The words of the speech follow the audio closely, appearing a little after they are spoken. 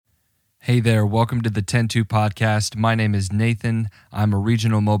Hey there, welcome to the 10-2 podcast. My name is Nathan. I'm a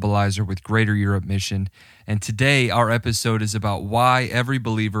regional mobilizer with Greater Europe Mission, and today our episode is about why every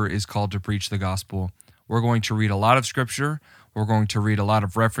believer is called to preach the gospel. We're going to read a lot of scripture. We're going to read a lot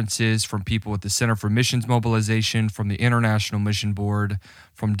of references from people with the Center for Missions Mobilization, from the International Mission Board,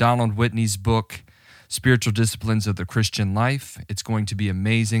 from Donald Whitney's book, Spiritual Disciplines of the Christian Life. It's going to be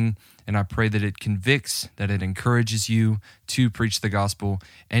amazing, and I pray that it convicts, that it encourages you to preach the gospel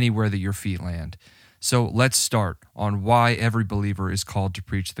anywhere that your feet land. So let's start on why every believer is called to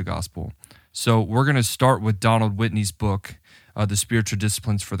preach the gospel. So we're going to start with Donald Whitney's book, The Spiritual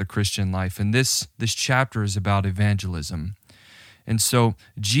Disciplines for the Christian Life, and this chapter is about evangelism. And so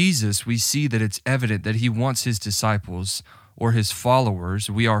Jesus, we see that it's evident that he wants his disciples or his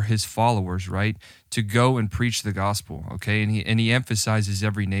followers, we are his followers, right, to go and preach the gospel, okay? And he emphasizes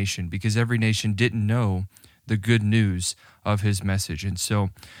every nation because every nation didn't know the good news of his message. And so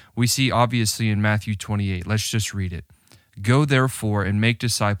we see obviously in Matthew 28, let's just read it. Go therefore and make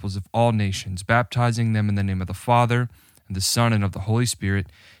disciples of all nations, baptizing them in the name of the Father and the Son and of the Holy Spirit,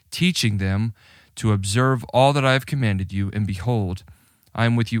 teaching them to observe all that I have commanded you, and behold, I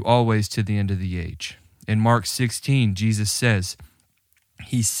am with you always to the end of the age. In Mark 16, Jesus says,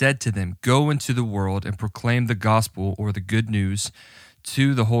 he said to them, go into the world and proclaim the gospel or the good news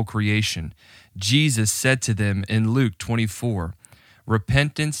to the whole creation. Jesus said to them in Luke 24,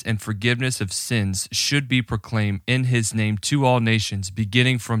 repentance and forgiveness of sins should be proclaimed in his name to all nations,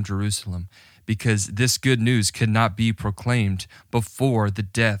 beginning from Jerusalem, because this good news could not be proclaimed before the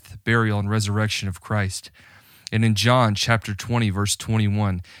death, burial, and resurrection of Christ. And in John chapter 20, verse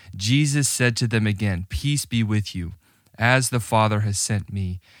 21, Jesus said to them again, peace be with you. As the Father has sent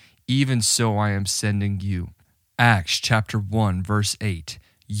me, even so I am sending you. Acts chapter 1, verse 8,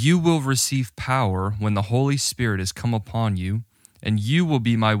 you will receive power when the Holy Spirit has come upon you, and you will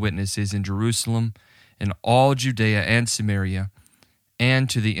be my witnesses in Jerusalem, and all Judea and Samaria, and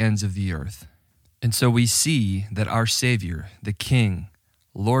to the ends of the earth. And so we see that our Savior, the King,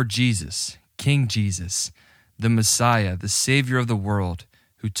 Lord Jesus, King Jesus, the Messiah, the Savior of the world,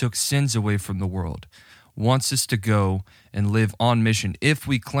 who took sins away from the world, wants us to go and live on mission if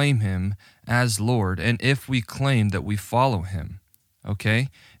we claim him as Lord and if we claim that we follow him, okay?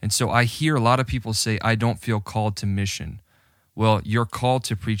 And so I hear a lot of people say, I don't feel called to mission. Well, you're called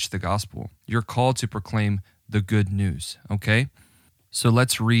to preach the gospel. You're called to proclaim the good news, okay? So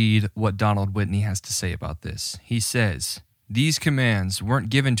let's read what Donald Whitney has to say about this. He says, these commands weren't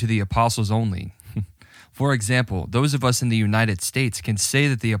given to the apostles only. For example, those of us in the United States can say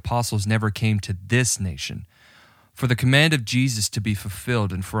that the apostles never came to this nation. For the command of Jesus to be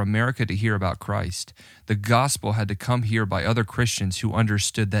fulfilled and for America to hear about Christ, the gospel had to come here by other Christians who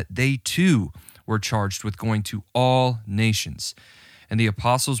understood that they too were charged with going to all nations. And the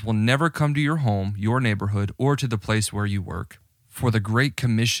apostles will never come to your home, your neighborhood, or to the place where you work. For the Great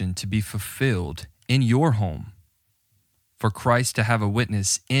Commission to be fulfilled in your home, for Christ to have a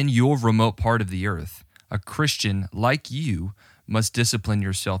witness in your remote part of the earth, a Christian like you must discipline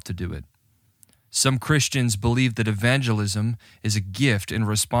yourself to do it. Some Christians believe that evangelism is a gift and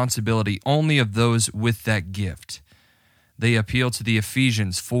responsibility only of those with that gift. They appeal to the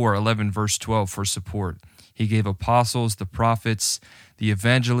Ephesians 4:11, verse 12 for support. He gave apostles, the prophets, the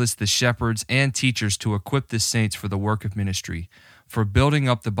evangelists, the shepherds, and teachers to equip the saints for the work of ministry, for building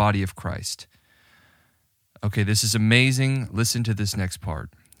up the body of Christ. Okay, this is amazing. Listen to this next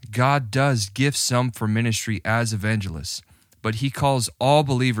part. God does give some for ministry as evangelists, but he calls all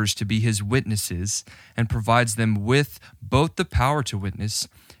believers to be his witnesses and provides them with both the power to witness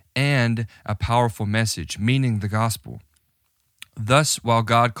and a powerful message, meaning the gospel. Thus, while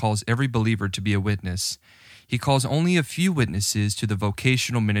God calls every believer to be a witness, he calls only a few witnesses to the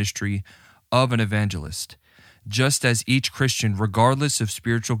vocational ministry of an evangelist. Just as each Christian, regardless of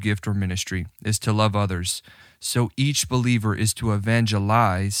spiritual gift or ministry, is to love others, so each believer is to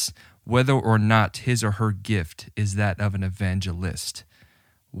evangelize, whether or not his or her gift is that of an evangelist.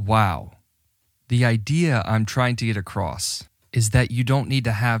 Wow. The idea I'm trying to get across is that you don't need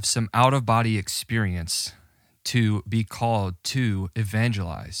to have some out-of-body experience to be called to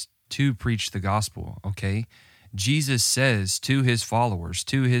evangelize, to preach the gospel, okay? Jesus says to his followers,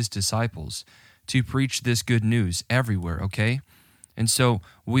 to his disciples, to preach this good news everywhere, okay? And so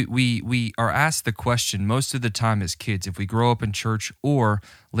we are asked the question most of the time as kids, if we grow up in church or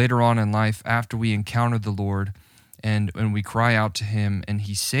later on in life after we encounter the Lord and we cry out to him and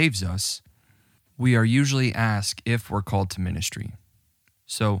he saves us, we are usually asked if we're called to ministry.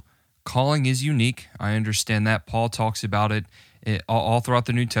 So calling is unique. I understand that. Paul talks about it all throughout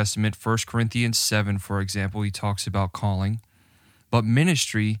the New Testament. 1 Corinthians 7, for example, he talks about calling. But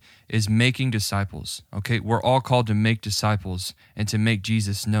ministry is making disciples, okay? We're all called to make disciples and to make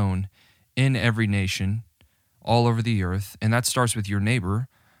Jesus known in every nation, all over the earth. And that starts with your neighbor.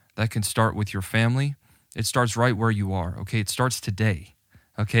 That can start with your family. It starts right where you are, okay? It starts today,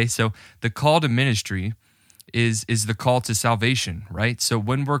 okay? So the call to ministry is the call to salvation, right? So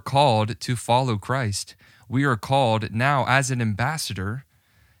when we're called to follow Christ, we are called now as an ambassador,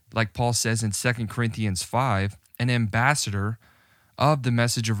 like Paul says in 2 Corinthians 5, an ambassador of the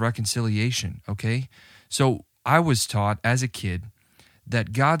message of reconciliation, okay? So I was taught as a kid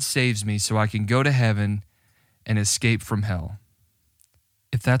that God saves me so I can go to heaven and escape from hell.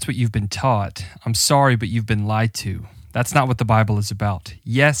 If that's what you've been taught, I'm sorry, but you've been lied to. That's not what the Bible is about.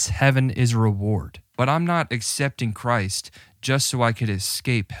 Yes, heaven is a reward, but I'm not accepting Christ just so I could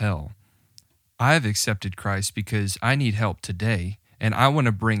escape hell. I've accepted Christ because I need help today, and I want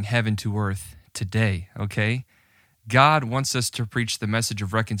to bring heaven to earth today, okay? God wants us to preach the message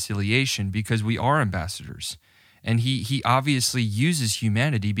of reconciliation because we are ambassadors. And he obviously uses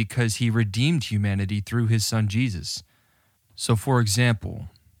humanity because he redeemed humanity through his son Jesus. So for example,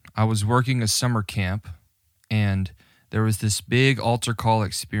 I was working a summer camp and there was this big altar call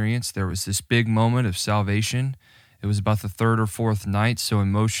experience. There was this big moment of salvation. It was about the third or fourth night, so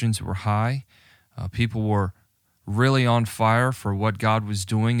emotions were high. People were really on fire for what God was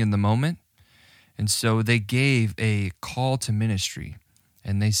doing in the moment. And so they gave a call to ministry,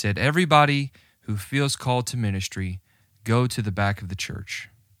 and they said, everybody who feels called to ministry, go to the back of the church.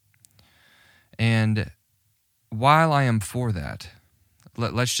 And while I am for that,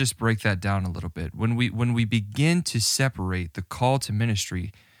 let's just break that down a little bit. When we begin to separate the call to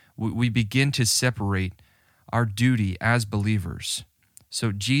ministry, we begin to separate our duty as believers.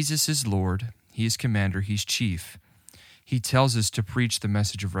 So Jesus is Lord, he is commander, he's chief. He tells us to preach the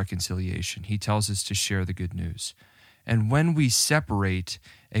message of reconciliation. He tells us to share the good news. And when we separate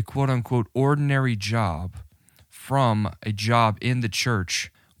a quote-unquote ordinary job from a job in the church,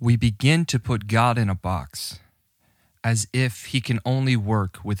 we begin to put God in a box, as if he can only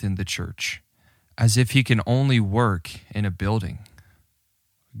work within the church, as if he can only work in a building.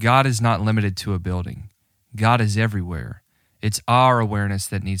 God is not limited to a building. God is everywhere. It's our awareness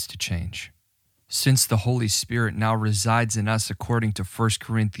that needs to change. Since the Holy Spirit now resides in us according to 1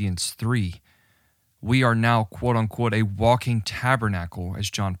 Corinthians 3, we are now, quote-unquote, a walking tabernacle, as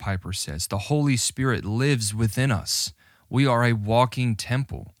John Piper says. The Holy Spirit lives within us. We are a walking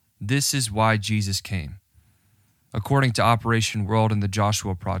temple. This is why Jesus came. According to Operation World and the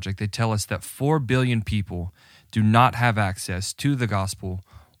Joshua Project, they tell us that 4 billion people do not have access to the gospel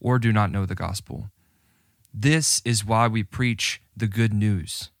or do not know the gospel. This is why we preach the good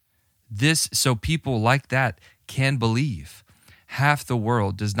news. This, so people like that can believe. Half the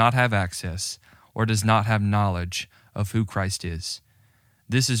world does not have access or does not have knowledge of who Christ is.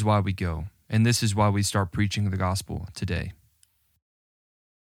 This is why we go, and this is why we start preaching the gospel today.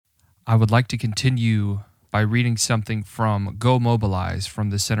 I would like to continue by reading something from Go Mobilize from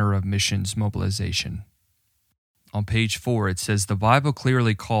the Center of Missions Mobilization. On page 4, it says, the Bible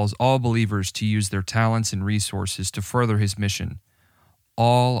clearly calls all believers to use their talents and resources to further his mission.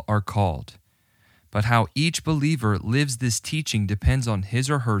 All are called. But how each believer lives this teaching depends on his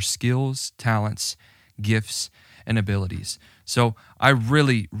or her skills, talents, gifts, and abilities. So I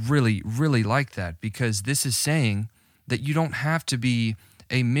really, really, really like that, because this is saying that you don't have to be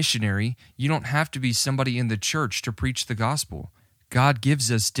a missionary. You don't have to be somebody in the church to preach the gospel. God gives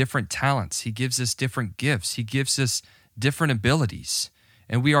us different talents. He gives us different gifts. He gives us different abilities,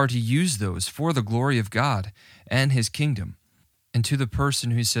 and we are to use those for the glory of God and his kingdom. And to the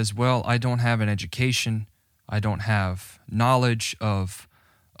person who says, well, I don't have an education, I don't have knowledge of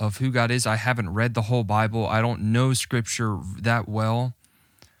who God is, I haven't read the whole Bible, I don't know Scripture that well,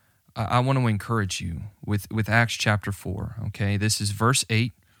 I want to encourage you with Acts chapter 4, okay? This is verse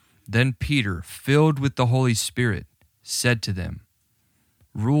 8. Then Peter, filled with the Holy Spirit, said to them,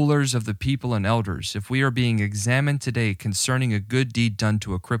 rulers of the people and elders, if we are being examined today concerning a good deed done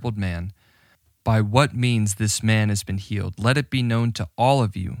to a crippled man, by what means this man has been healed, let it be known to all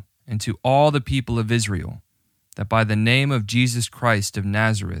of you and to all the people of Israel, that by the name of Jesus Christ of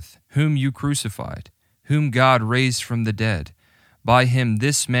Nazareth, whom you crucified, whom God raised from the dead, by him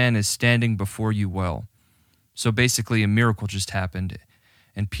this man is standing before you well. So basically a miracle just happened,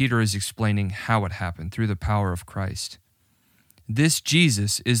 and Peter is explaining how it happened through the power of Christ. This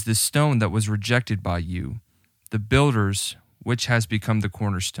Jesus is the stone that was rejected by you, the builders, which has become the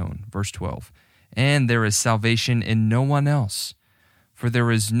cornerstone. Verse 12. And there is salvation in no one else, for there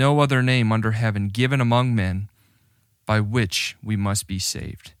is no other name under heaven given among men by which we must be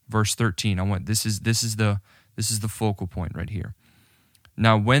saved. Verse 13. This is the focal point right here.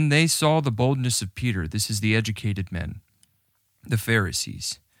 Now, when they saw the boldness of Peter, this is the educated men, the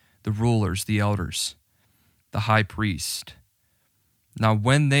Pharisees, the rulers, the elders, the high priest. Now,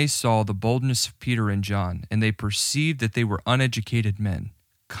 when they saw the boldness of Peter and John, and they perceived that they were uneducated men,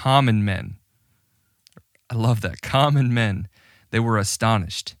 common men, I love that, common men, they were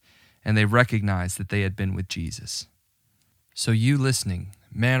astonished, and they recognized that they had been with Jesus. So you listening,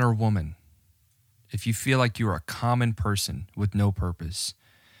 man or woman, if you feel like you're a common person with no purpose,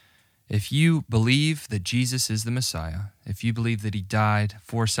 if you believe that Jesus is the Messiah, if you believe that he died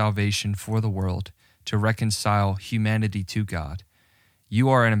for salvation for the world to reconcile humanity to God, you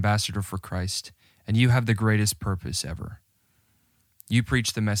are an ambassador for Christ, and you have the greatest purpose ever. You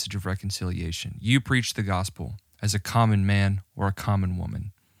preach the message of reconciliation. You preach the gospel as a common man or a common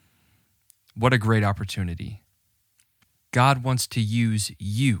woman. What a great opportunity. God wants to use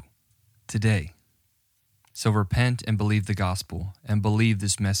you today. So repent and believe the gospel, and believe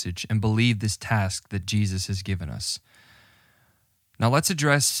this message, and believe this task that Jesus has given us. Now let's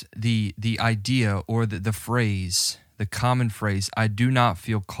address the idea or the phrase, the common phrase, I do not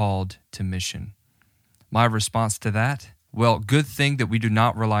feel called to mission. My response to that? Well, good thing that we do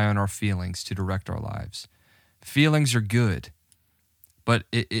not rely on our feelings to direct our lives. Feelings are good, but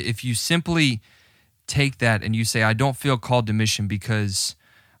if you simply take that and you say, I don't feel called to mission because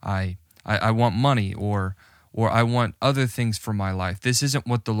I want money or I want other things for my life, this isn't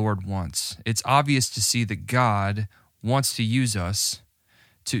what the Lord wants. It's obvious to see that God wants to use us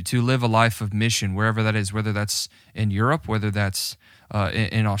to live a life of mission, wherever that is, whether that's in Europe, whether that's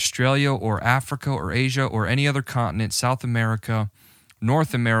in Australia or Africa or Asia or any other continent, South America,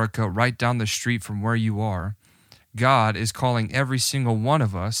 North America, right down the street from where you are. God is calling every single one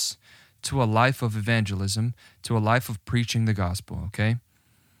of us to a life of evangelism, to a life of preaching the gospel, okay?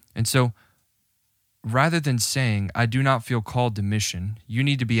 And so rather than saying, I do not feel called to mission, you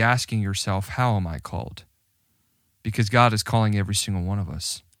need to be asking yourself, how am I called? Because God is calling every single one of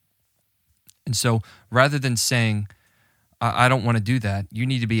us. And so rather than saying, I don't want to do that, you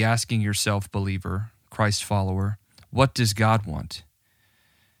need to be asking yourself, believer, Christ follower, what does God want?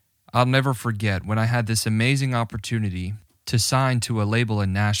 I'll never forget when I had this amazing opportunity to sign to a label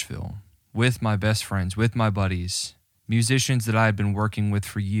in Nashville with my best friends, with my buddies, musicians that I had been working with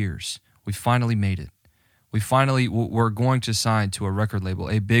for years. We finally made it. We finally were going to sign to a record label,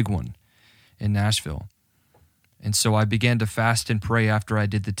 a big one in Nashville. And so I began to fast and pray after I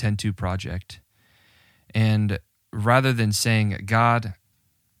did the 10-2 project. And rather than saying, God,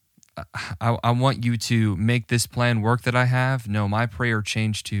 I want you to make this plan work that I have, no, my prayer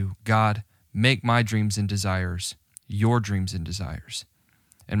changed to, God, make my dreams and desires your dreams and desires.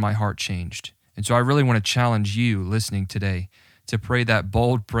 And my heart changed. And so I really want to challenge you listening today to pray that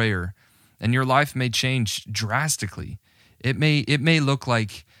bold prayer, and your life may change drastically. It may look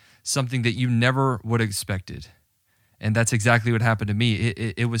like something that you never would have expected. And that's exactly what happened to me.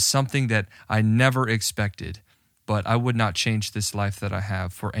 It was something that I never expected, but I would not change this life that I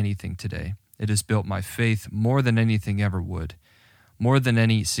have for anything today. It has built my faith more than anything ever would, more than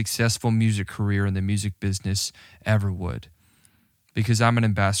any successful music career in the music business ever would, because I'm an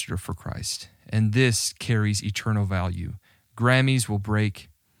ambassador for Christ, and this carries eternal value. Grammys will break,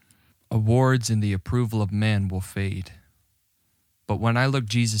 awards and the approval of man will fade. But when I look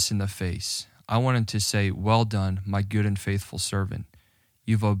Jesus in the face, I want him to say, well done, my good and faithful servant.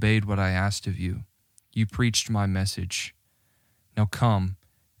 You've obeyed what I asked of you. You preached my message. Now come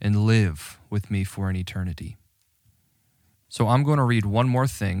and live with me for an eternity. So I'm going to read one more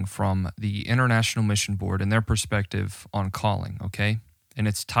thing from the International Mission Board and their perspective on calling, okay? And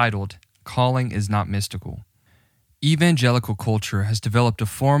it's titled, Calling is Not Mystical. Evangelical culture has developed a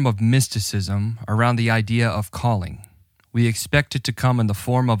form of mysticism around the idea of calling. We expect it to come in the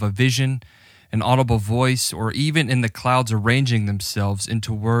form of a vision, an audible voice, or even in the clouds arranging themselves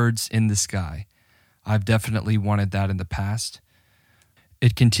into words in the sky. I've definitely wanted that in the past.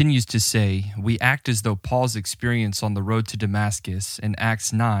 It continues to say, we act as though Paul's experience on the road to Damascus in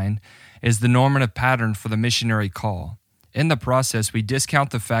Acts 9 is the normative pattern for the missionary call. In the process, we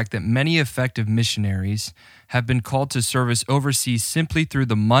discount the fact that many effective missionaries have been called to service overseas simply through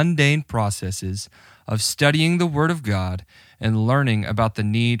the mundane processes of studying the Word of God and learning about the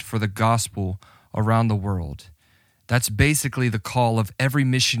need for the gospel around the world. That's basically the call of every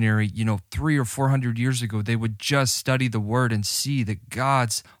missionary, 300 or 400 years ago. They would just study the Word and see that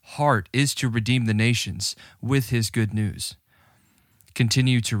God's heart is to redeem the nations with His good news.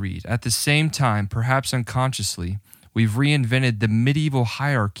 Continue to read. At the same time, perhaps unconsciously, we've reinvented the medieval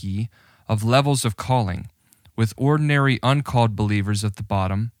hierarchy of levels of calling, with ordinary uncalled believers at the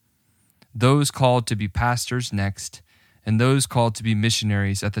bottom, those called to be pastors next, and those called to be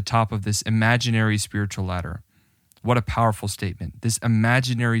missionaries at the top of this imaginary spiritual ladder. What a powerful statement. This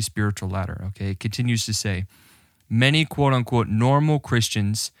imaginary spiritual ladder, okay? It continues to say, many quote-unquote normal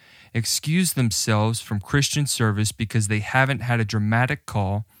Christians excuse themselves from Christian service because they haven't had a dramatic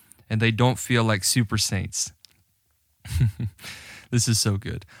call and they don't feel like super saints. This is so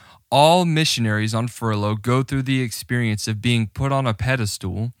good. All missionaries on furlough go through the experience of being put on a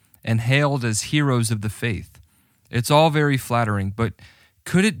pedestal and hailed as heroes of the faith. It's all very flattering, but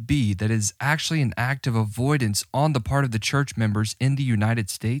could it be that it is actually an act of avoidance on the part of the church members in the United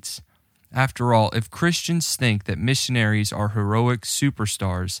States? After all, if Christians think that missionaries are heroic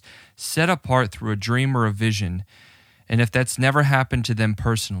superstars set apart through a dream or a vision, and if that's never happened to them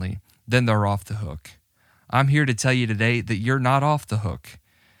personally, then they're off the hook. I'm here to tell you today that you're not off the hook.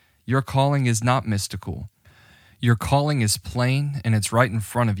 Your calling is not mystical. Your calling is plain, and it's right in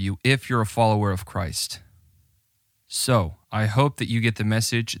front of you if you're a follower of Christ. So, I hope that you get the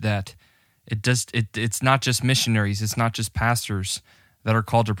message that it's not just missionaries, it's not just pastors that are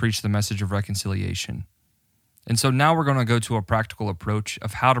called to preach the message of reconciliation. And so now we're going to go to a practical approach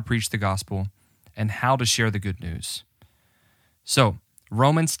of how to preach the gospel and how to share the good news. So,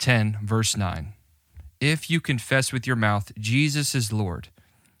 Romans 10, verse 9. If you confess with your mouth Jesus is Lord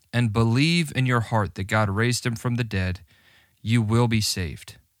and believe in your heart that God raised him from the dead, you will be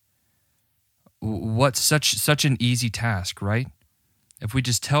saved. What's such an easy task, right? If we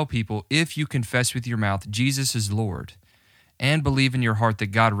just tell people, if you confess with your mouth Jesus is Lord and believe in your heart that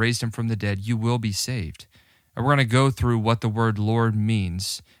God raised him from the dead, you will be saved. And we're going to go through what the word Lord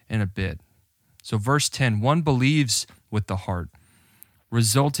means in a bit. So verse 10, one believes with the heart,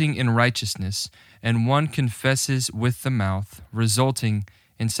 resulting in righteousness, and one confesses with the mouth, resulting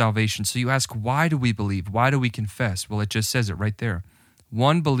in salvation. So you ask, why do we believe? Why do we confess? Well, it just says it right there.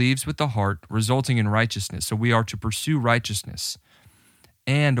 One believes with the heart, resulting in righteousness. So we are to pursue righteousness.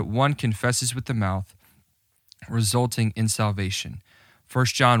 And one confesses with the mouth, resulting in salvation. 1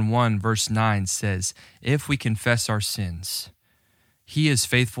 John 1 verse 9 says, if we confess our sins, he is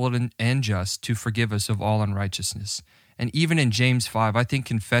faithful and just to forgive us of all unrighteousness. And even in James 5, I think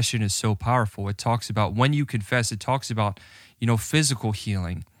confession is so powerful. It talks about when you confess, it talks about, physical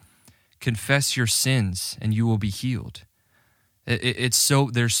healing. Confess your sins and you will be healed.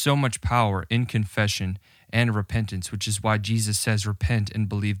 There's so much power in confession and repentance, which is why Jesus says, repent and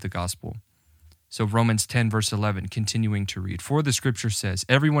believe the gospel. So Romans 10 verse 11, continuing to read, for the scripture says,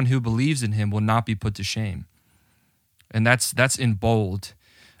 everyone who believes in him will not be put to shame. And that's in bold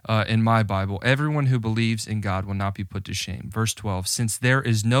in my Bible. Everyone who believes in God will not be put to shame. Verse 12, since there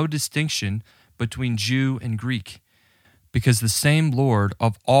is no distinction between Jew and Greek, because the same Lord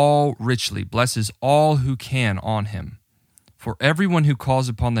of all richly blesses all who can on him. For everyone who calls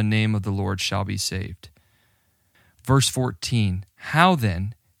upon the name of the Lord shall be saved. Verse 14, how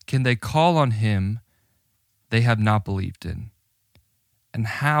then can they call on him they have not believed in? And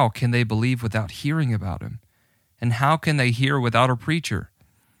how can they believe without hearing about him? And how can they hear without a preacher?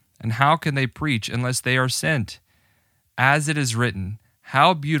 And how can they preach unless they are sent? As it is written,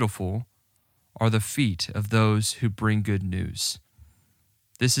 how beautiful are the feet of those who bring good news.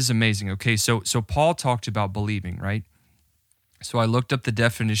 This is amazing. Okay, so Paul talked about believing, right? So I looked up the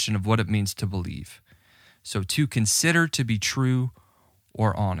definition of what it means to believe. So to consider to be true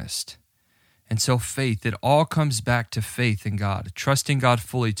or honest. And so faith, it all comes back to faith in God, trusting God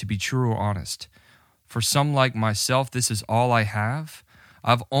fully to be true or honest. For some like myself, this is all I have.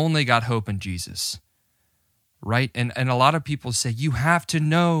 I've only got hope in Jesus, right? And a lot of people say, you have to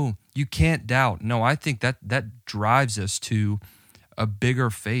know, you can't doubt. No, I think that drives us to a bigger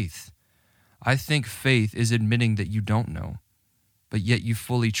faith. I think faith is admitting that you don't know, but yet you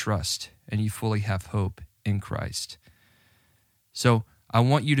fully trust and you fully have hope in Christ. So I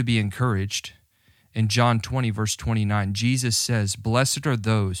want you to be encouraged. In John 20, verse 29, Jesus says, blessed are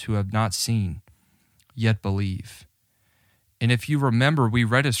those who have not seen, yet believe. And if you remember, we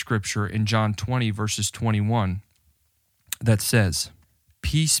read a scripture in John 20, verses 21, that says,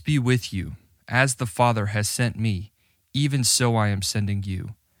 peace be with you, as the Father has sent me, even so I am sending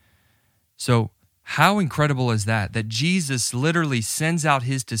you. So how incredible is that Jesus literally sends out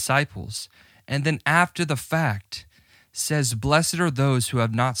his disciples, and then after the fact says, blessed are those who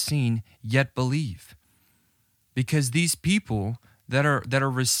have not seen, yet believe. Because these people that are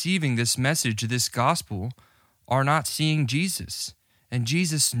receiving this message, this gospel, are not seeing Jesus. And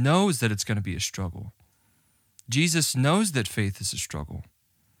Jesus knows that it's going to be a struggle. Jesus knows that faith is a struggle.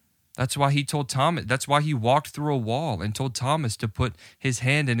 That's why he told Thomas, that's why he walked through a wall and told Thomas to put his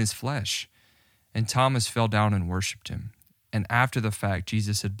hand in his flesh. And Thomas fell down and worshiped him. And after the fact,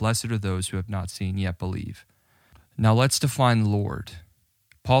 Jesus said, blessed are those who have not seen yet believe. Now let's define Lord.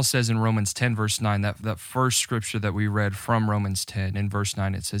 Paul says in Romans 10, verse 9, that first scripture that we read from Romans 10, in verse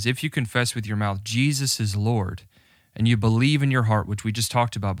 9, it says, if you confess with your mouth Jesus is Lord, and you believe in your heart, which we just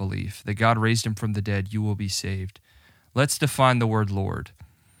talked about belief, that God raised him from the dead, you will be saved. Let's define the word Lord.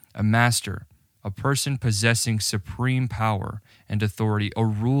 A master, a person possessing supreme power and authority, a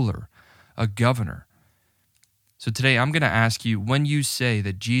ruler, a governor. So today I'm going to ask you, when you say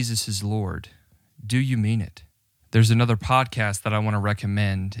that Jesus is Lord, do you mean it? There's another podcast that I want to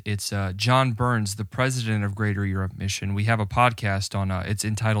recommend. It's John Burns, the president of Greater Europe Mission. We have a podcast on, it's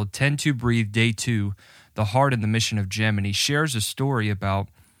entitled 10 to Breathe, Day 2, The Heart and the Mission of GEM. And he shares a story about,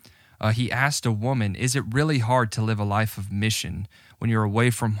 he asked a woman, is it really hard to live a life of mission when you're away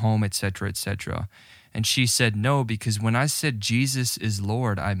from home, etc., etc.? And she said, no, because when I said Jesus is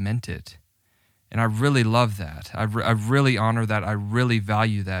Lord, I meant it. And I really love that. I really honor that. I really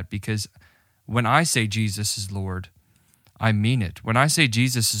value that, because when I say Jesus is Lord, I mean it. When I say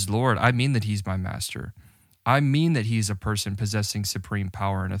Jesus is Lord, I mean that he's my master. I mean that he's a person possessing supreme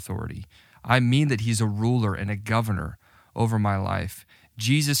power and authority. I mean that he's a ruler and a governor over my life.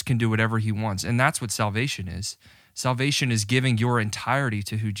 Jesus can do whatever he wants, and that's what salvation is. Salvation is giving your entirety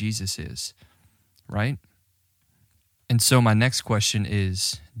to who Jesus is, right? And so my next question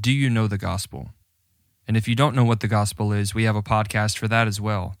is, do you know the gospel? And if you don't know what the gospel is, we have a podcast for that as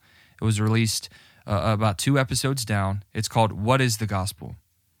well. It was released about 2 episodes down. It's called What is the Gospel?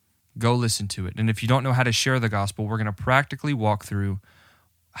 Go listen to it. And if you don't know how to share the gospel, we're going to practically walk through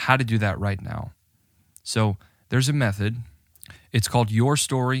how to do that right now. So there's a method. It's called Your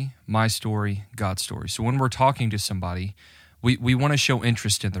Story, My Story, God's Story. So when we're talking to somebody, we want to show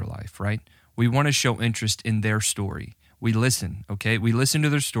interest in their life, right? We want to show interest in their story. We listen, okay? We listen to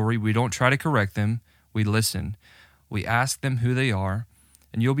their story. We don't try to correct them. We listen. We ask them who they are.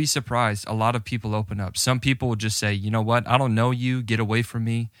 And you'll be surprised, a lot of people open up. Some people will just say, you know what, I don't know you, get away from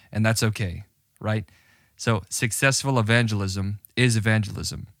me, and that's okay, right? So successful evangelism is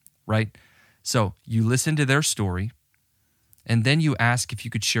evangelism, right? So you listen to their story, and then you ask if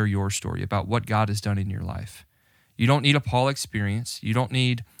you could share your story about what God has done in your life. You don't need a Paul experience. You don't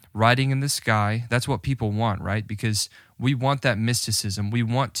need writing in the sky. That's what people want, right? Because we want that mysticism. We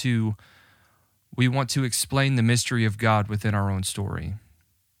want to explain the mystery of God within our own story.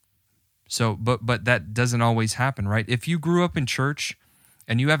 So, but that doesn't always happen, right? If you grew up in church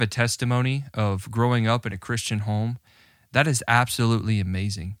and you have a testimony of growing up in a Christian home, that is absolutely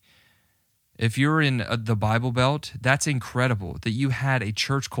amazing. If you're in the Bible Belt, that's incredible that you had a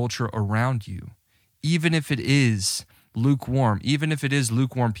church culture around you, even if it is lukewarm,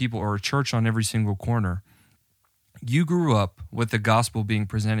 people or a church on every single corner. You grew up with the gospel being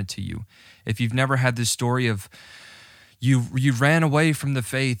presented to you. If you've never had this story of you ran away from the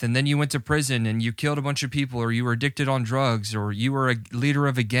faith and then you went to prison and you killed a bunch of people, or you were addicted on drugs, or you were a leader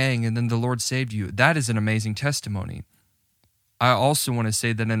of a gang and then the Lord saved you, that is an amazing testimony. I also want to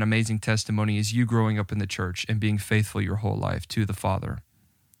say that an amazing testimony is you growing up in the church and being faithful your whole life to the Father.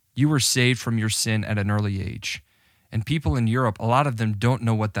 You were saved from your sin at an early age. And people in Europe, a lot of them don't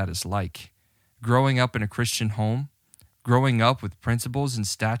know what that is like. Growing up in a Christian home, growing up with principles and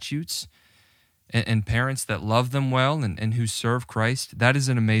statutes, and parents that love them well and who serve Christ, that is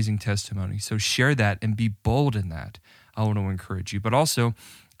an amazing testimony. So share that and be bold in that. I want to encourage you. But also,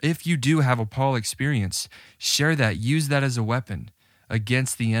 if you do have a Paul experience, share that. Use that as a weapon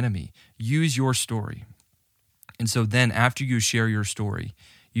against the enemy. Use your story. And so then after you share your story,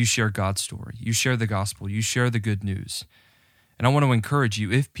 you share God's story. You share the gospel. You share the good news. And I want to encourage you,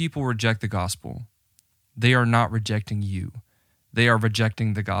 if people reject the gospel, they are not rejecting you. They are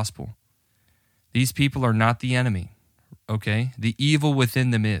rejecting the gospel. These people are not the enemy, okay? The evil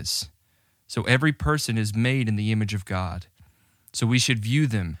within them is. So every person is made in the image of God. So we should view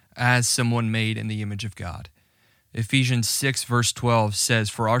them as someone made in the image of God. Ephesians 6 verse 12 says,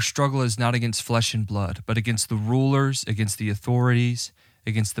 "For our struggle is not against flesh and blood, but against the rulers, against the authorities,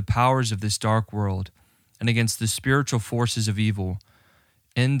 against the powers of this dark world, and against the spiritual forces of evil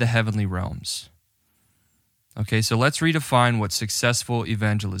in the heavenly realms." Okay, so let's redefine what successful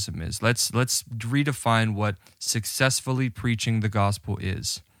evangelism is. Let's redefine what successfully preaching the gospel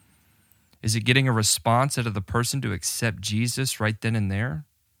is. Is it getting a response out of the person to accept Jesus right then and there?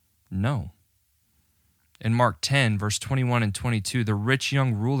 No. In Mark 10, verse 21 and 22, the rich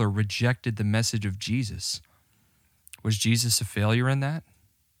young ruler rejected the message of Jesus. Was Jesus a failure in that?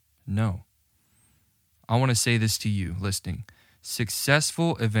 No. I want to say this to you listening.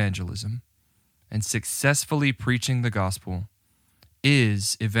 Successful evangelism and successfully preaching the gospel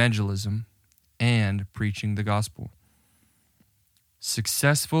is evangelism and preaching the gospel.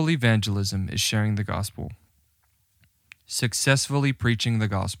 Successful evangelism is sharing the gospel. Successfully preaching the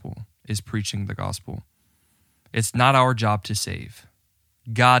gospel is preaching the gospel. It's not our job to save.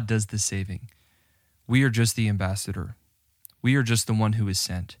 God does the saving. We are just the ambassador. We are just the one who is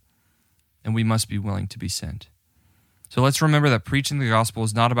sent, and we must be willing to be sent. So let's remember that preaching the gospel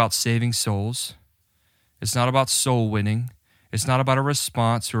is not about saving souls. It's not about soul winning. It's not about a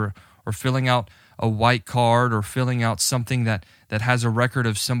response or filling out a white card or filling out something that has a record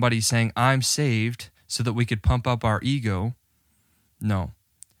of somebody saying, I'm saved, so that we could pump up our ego. No.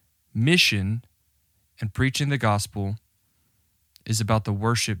 Mission and preaching the gospel is about the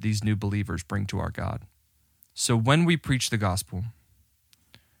worship these new believers bring to our God. So when we preach the gospel,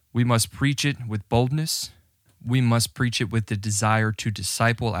 we must preach it with boldness. We must preach it with the desire to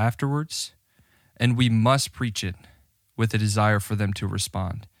disciple afterwards. And we must preach it with a desire for them to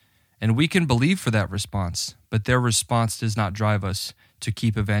respond. And we can believe for that response, but their response does not drive us to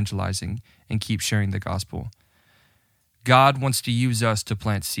keep evangelizing and keep sharing the gospel. God wants to use us to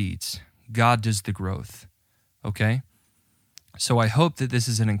plant seeds. God does the growth, okay? So I hope that this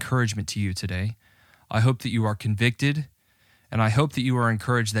is an encouragement to you today. I hope that you are convicted, and I hope that you are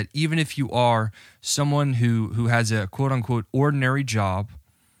encouraged that even if you are someone who has a quote-unquote ordinary job,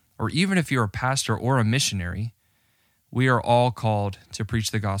 or even if you're a pastor or a missionary, we are all called to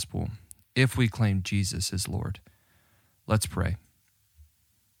preach the gospel if we claim Jesus as Lord. Let's pray.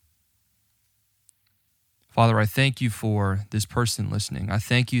 Father, I thank you for this person listening. I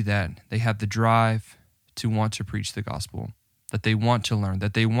thank you that they have the drive to want to preach the gospel, that they want to learn,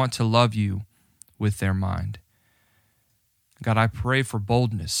 that they want to love you with their mind. God, I pray for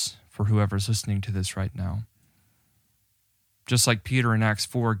boldness for whoever's listening to this right now. Just like Peter in Acts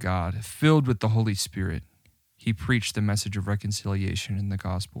 4, God, filled with the Holy Spirit, he preached the message of reconciliation in the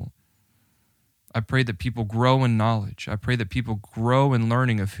gospel. I pray that people grow in knowledge. I pray that people grow in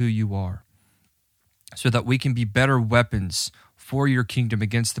learning of who you are, so that we can be better weapons for your kingdom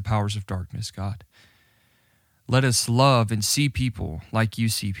against the powers of darkness, God. Let us love and see people like you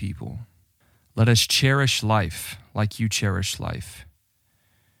see people. Let us cherish life like you cherish life.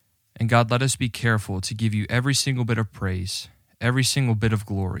 And God, let us be careful to give you every single bit of praise, every single bit of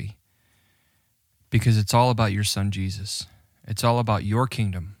glory, because it's all about your Son, Jesus. It's all about your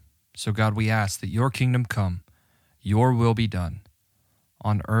kingdom. So God, we ask that your kingdom come, your will be done,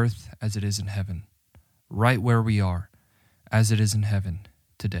 on earth as it is in heaven, right where we are, as it is in heaven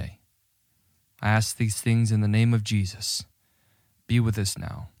today. I ask these things in the name of Jesus. Be with us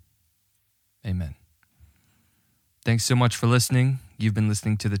now. Amen. Thanks so much for listening. You've been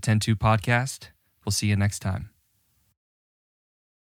listening to the 10-2 podcast. We'll see you next time.